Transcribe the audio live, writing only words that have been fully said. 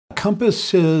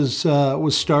Compass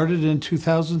was started in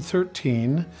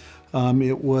 2013.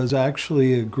 It was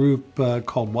actually a group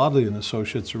called Wadley and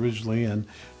Associates originally, and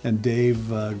Dave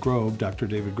Grove, Dr.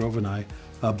 David Grove and I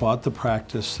bought the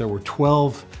practice. There were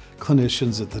 12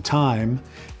 clinicians at the time,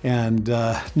 and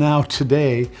now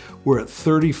today we're at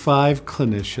 35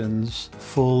 clinicians,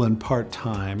 full and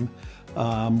part-time.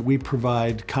 We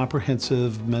provide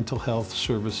comprehensive mental health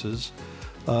services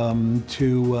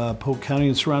to Polk County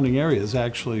and surrounding areas.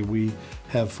 Actually, we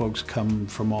have folks come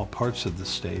from all parts of the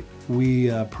state.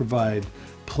 We provide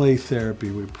play therapy,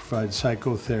 we provide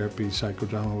psychotherapy,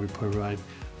 psychodrama, we provide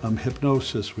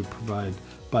hypnosis, we provide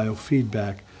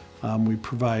biofeedback, we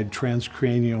provide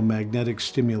transcranial magnetic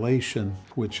stimulation,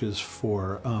 which is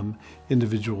for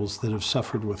individuals that have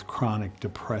suffered with chronic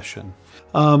depression.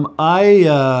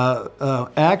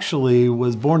 I actually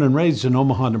was born and raised in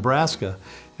Omaha, Nebraska,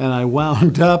 and I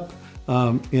wound up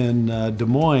in Des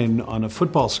Moines on a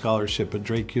football scholarship at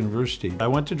Drake University. I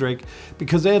went to Drake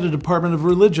because they had a Department of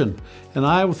Religion, and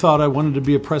I thought I wanted to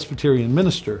be a Presbyterian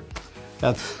minister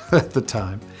at the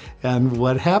time. And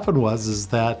what happened was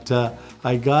that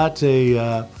I got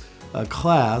a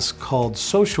class called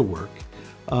social work,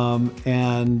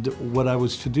 and what I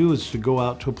was to do is to go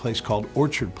out to a place called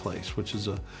Orchard Place, which is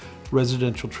a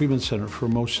residential treatment center for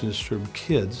emotionally disturbed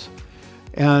kids.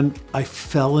 And I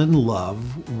fell in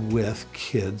love with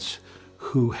kids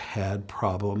who had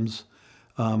problems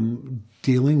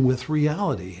dealing with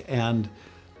reality. And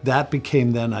that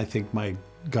became then, I think, my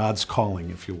God's calling,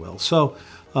 if you will. So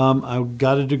I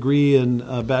got a degree,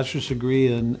 a bachelor's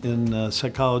degree in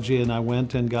psychology, and I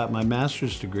went and got my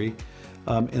master's degree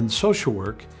in social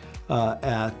work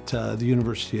at the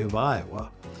University of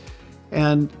Iowa.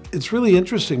 And it's really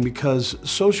interesting because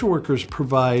social workers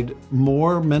provide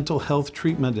more mental health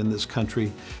treatment in this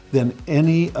country than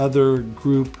any other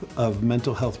group of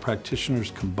mental health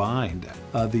practitioners combined.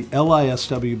 The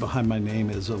LISW behind my name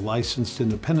is a licensed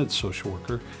independent social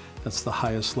worker. That's the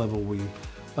highest level we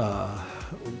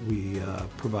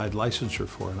provide licensure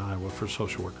for in Iowa for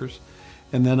social workers.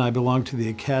 And then I belong to the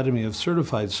Academy of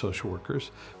Certified Social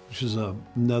Workers, which is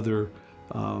another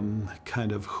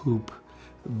kind of hoop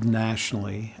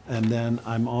nationally. And then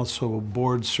I'm also a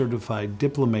board certified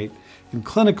diplomate in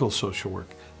clinical social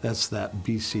work. That's that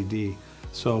BCD.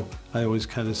 So I always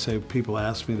kind of say, people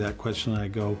ask me that question and I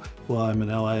go, well, I'm an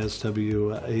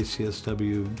LISW,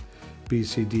 ACSW,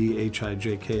 BCD,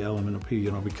 HIJK, LMNOP, you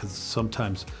know, because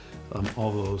sometimes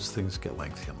all those things get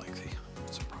lengthy and lengthy.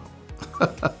 It's a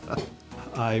problem.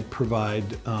 I provide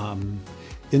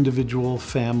individual,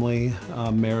 family,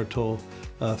 marital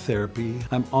therapy.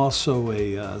 I'm also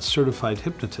a certified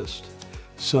hypnotist,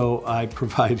 so I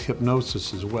provide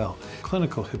hypnosis as well.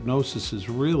 Clinical hypnosis is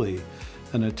really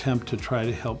an attempt to try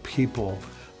to help people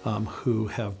who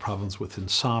have problems with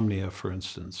insomnia, for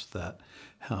instance, that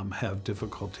have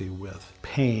difficulty with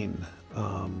pain,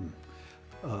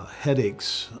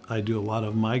 headaches. I do a lot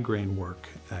of migraine work,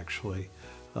 actually,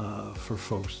 for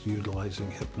folks utilizing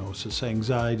hypnosis,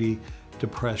 anxiety,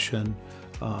 depression,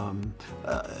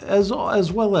 as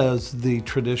well as the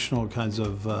traditional kinds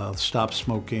of stop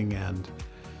smoking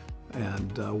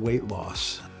and weight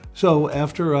loss. So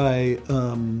after I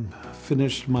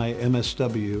finished my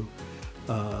MSW,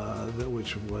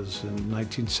 which was in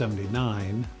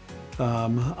 1979,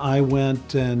 I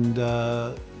went and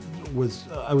I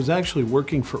was actually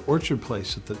working for Orchard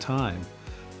Place at the time.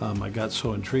 I got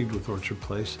so intrigued with Orchard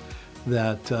Place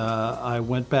that I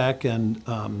went back and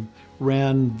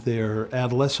ran their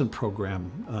adolescent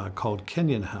program called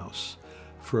Kenyon House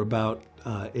for about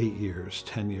 8 years,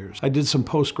 10 years. I did some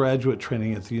postgraduate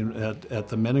training at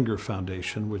the Menninger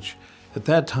Foundation, which at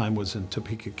that time was in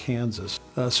Topeka, Kansas.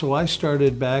 So I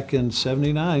started back in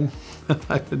 '79.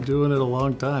 I've been doing it a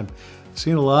long time.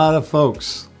 Seen a lot of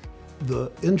folks.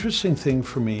 The interesting thing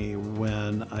for me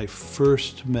when I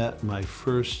first met my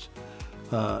first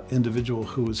individual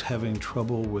who was having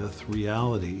trouble with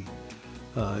reality,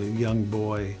 a young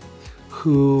boy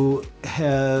who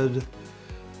had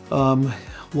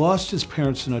lost his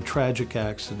parents in a tragic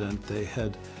accident. They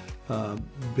had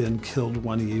been killed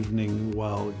one evening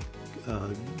while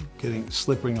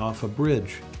slipping off a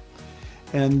bridge.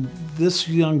 And this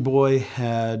young boy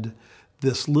had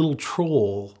this little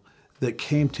troll that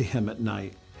came to him at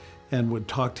night and would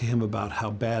talk to him about how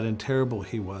bad and terrible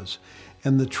he was.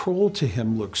 And the troll to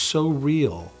him looked so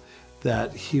real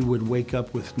that he would wake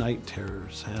up with night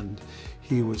terrors, and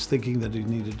he was thinking that he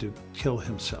needed to kill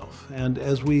himself. And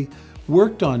as we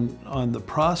worked on the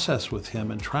process with him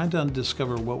and trying to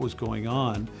discover what was going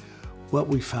on, what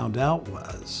we found out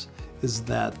is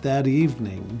that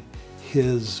evening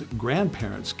his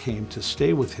grandparents came to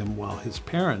stay with him while his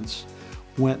parents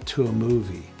went to a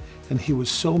movie. And he was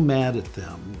so mad at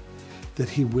them that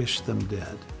he wished them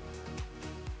dead.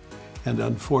 And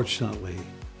unfortunately,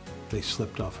 they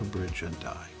slipped off a bridge and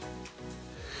died.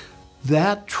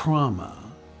 That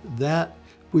trauma,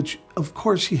 which of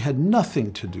course he had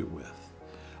nothing to do with,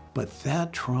 but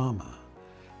that trauma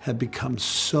had become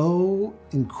so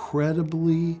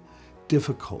incredibly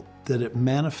difficult that it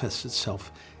manifests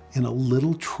itself in a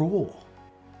little troll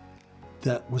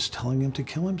that was telling him to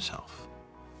kill himself.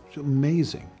 It's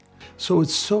amazing. So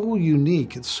it's so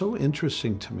unique, it's so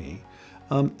interesting to me,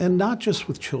 and not just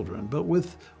with children, but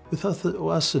with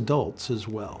us adults as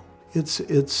well.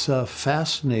 It's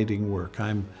fascinating work.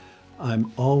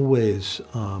 I'm always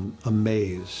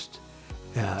amazed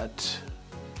at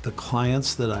the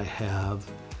clients that I have,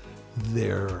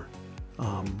 their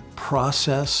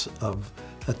process of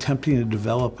attempting to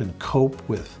develop and cope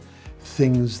with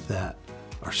things that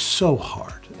are so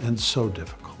hard and so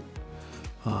difficult,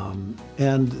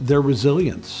 and their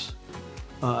resilience.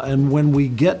 And when we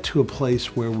get to a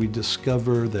place where we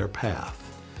discover their path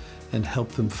and help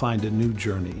them find a new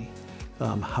journey,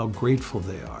 how grateful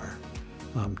they are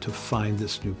to find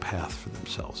this new path for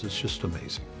themselves. It's just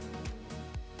amazing.